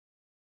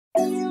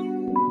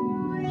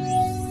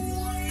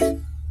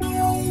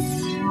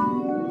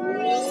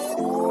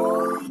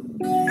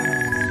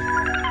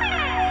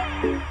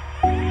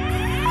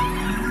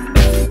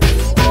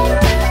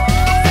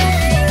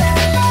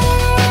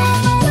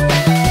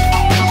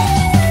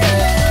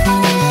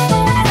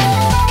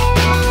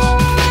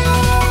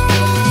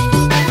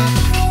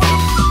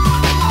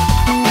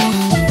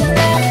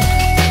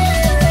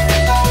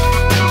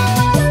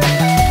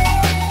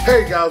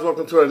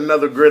welcome to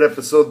another great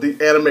episode of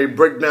the Anime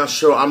Breakdown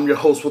Show. I'm your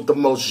host with the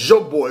most,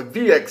 your boy,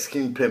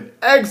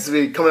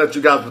 vxKingPinxv, coming at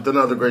you guys with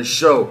another great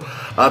show.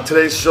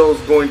 Today's show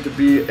is going to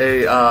be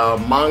a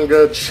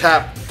manga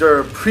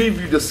chapter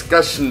preview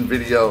discussion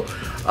video,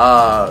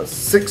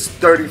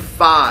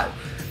 635.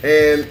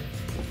 And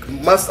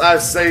must I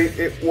say,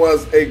 it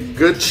was a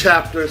good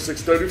chapter,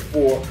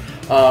 634.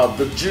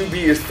 The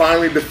Jubi is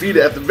finally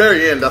defeated. At the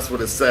very end, that's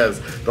what it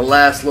says. The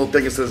last little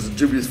thing, it says the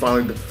Jubi is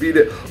finally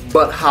defeated.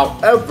 But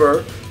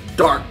however,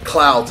 dark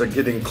clouds are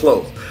getting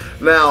close.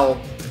 Now,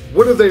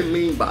 what do they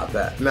mean by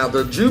that? Now,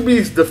 the Jubi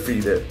is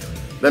defeated.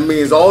 That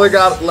means all they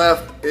got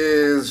left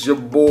is your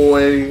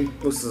boy,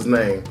 what's his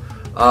name?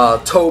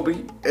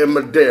 Toby and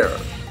Madeira.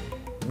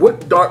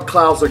 What dark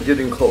clouds are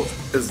getting close?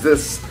 Is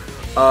this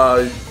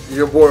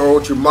your boy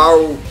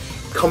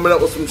Orochimaru coming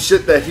up with some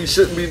shit that he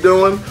shouldn't be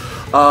doing?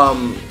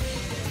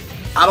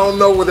 I don't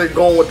know where they're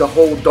going with the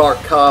whole dark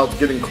clouds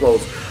getting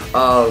close.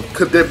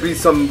 Could there be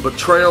some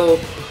betrayal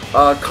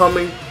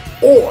coming?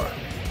 Or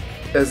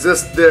is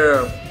this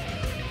their,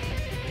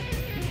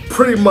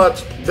 pretty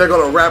much, they're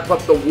going to wrap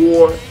up the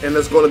war and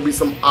there's going to be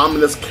some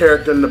ominous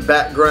character in the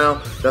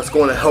background that's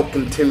going to help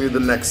continue the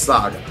next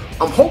saga?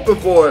 I'm hoping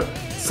for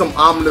some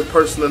ominous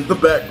person in the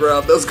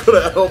background that's going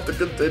to help to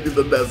continue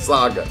the next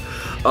saga.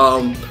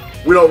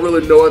 We don't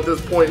really know at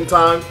this point in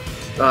time.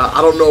 I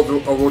don't know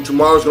if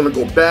Orochimaru is going to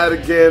go bad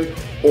again,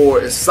 or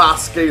if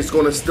Sasuke is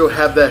going to still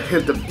have that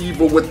hint of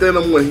evil within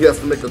him when he has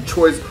to make a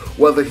choice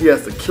whether he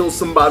has to kill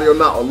somebody or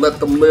not, or let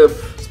them live,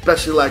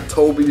 especially like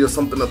Toby or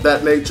something of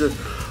that nature.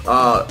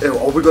 Are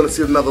we going to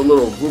see another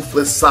little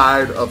ruthless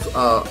side of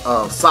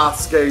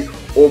Sasuke,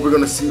 or we're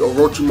going to see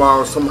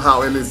Orochimaru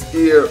somehow in his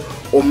ear,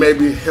 or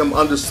maybe him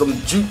under some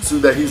jutsu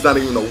that he's not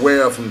even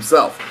aware of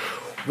himself?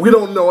 We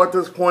don't know at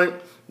this point.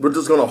 We're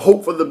just going to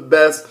hope for the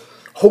best.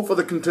 Hope for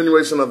the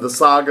continuation of the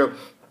saga.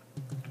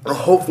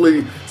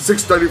 Hopefully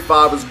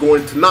 635 is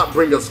going to not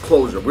bring us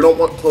closure. We don't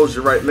want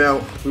closure right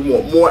now. We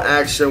want more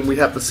action. We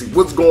have to see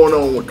what's going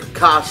on with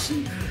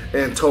Kakashi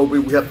and Toby.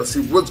 We have to see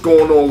what's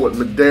going on with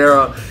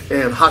Madeira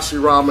and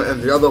Hashirama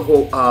and the other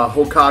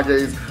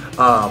Hokages.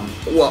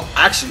 Well,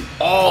 actually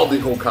all the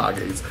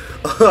Hokages.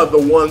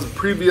 The ones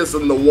previous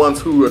and the ones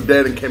who are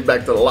dead and came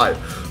back to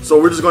life.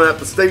 So we're just going to have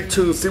to stay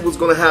tuned, see what's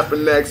going to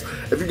happen next.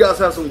 If you guys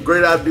have some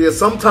great ideas,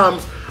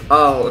 sometimes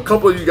a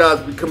couple of you guys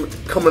be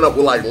coming up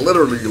with like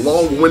literally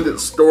long-winded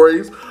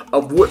stories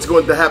of what's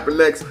going to happen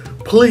next.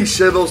 Please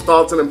share those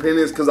thoughts and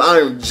opinions, because I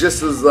am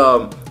just as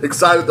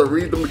excited to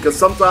read them, because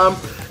sometimes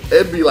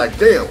it'd be like,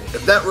 damn,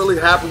 if that really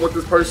happened what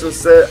this person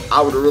said, I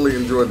would have really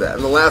enjoyed that.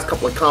 And the last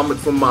couple of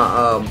comments from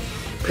my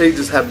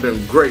pages have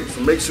been great,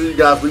 so make sure you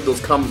guys leave those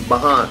comments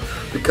behind,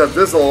 because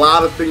there's a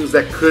lot of things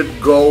that could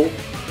go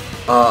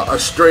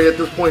astray at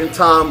this point in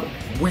time.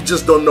 We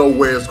just don't know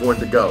where it's going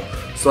to go.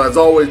 So as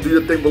always, do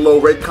your thing below,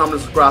 rate, comment,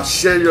 subscribe,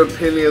 share your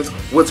opinions,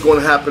 what's going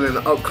to happen in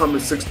the upcoming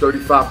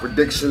 635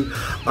 prediction.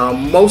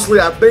 Mostly,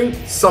 I think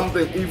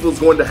something evil is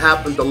going to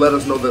happen to let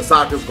us know that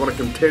saga is going to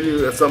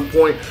continue at some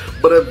point.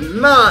 But if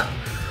not,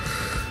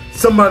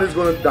 somebody's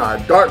going to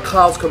die. Dark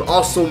clouds can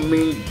also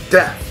mean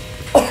death.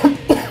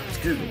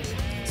 Excuse me.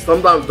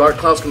 Sometimes dark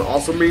clouds can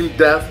also mean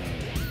death.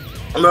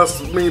 And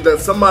that means that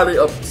somebody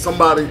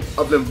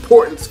of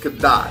importance could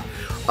die,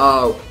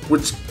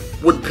 which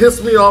would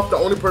piss me off. The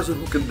only person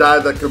who could die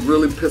that could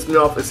really piss me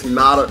off is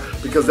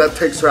Hinata, because that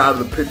takes her out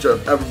of the picture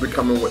of ever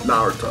becoming with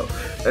Naruto.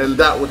 And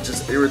that would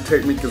just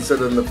irritate me,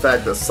 considering the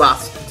fact that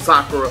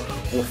Sakura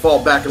will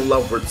fall back in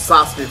love with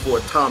Sasuke for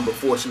a time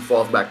before she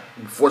falls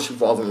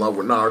in love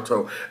with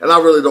Naruto. And I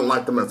really don't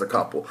like them as a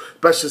couple,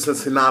 especially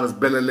since Hinata's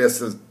been in there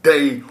since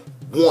day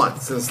one,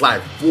 since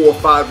like 4 or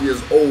 5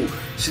 years old.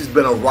 She's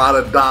been a ride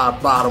or die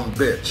bottom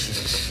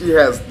bitch. She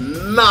has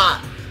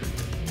not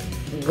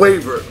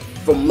wavered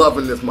from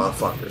loving this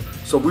motherfucker.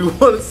 So we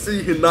want to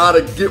see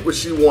Hinata get what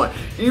she wants.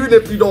 Even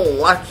if you don't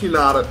like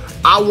Hinata,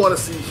 I want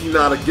to see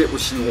Hinata get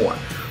what she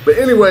wants. But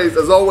anyways,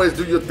 as always,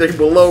 do your thing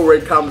below,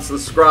 rate, comment,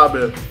 subscribe,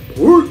 and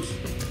peace.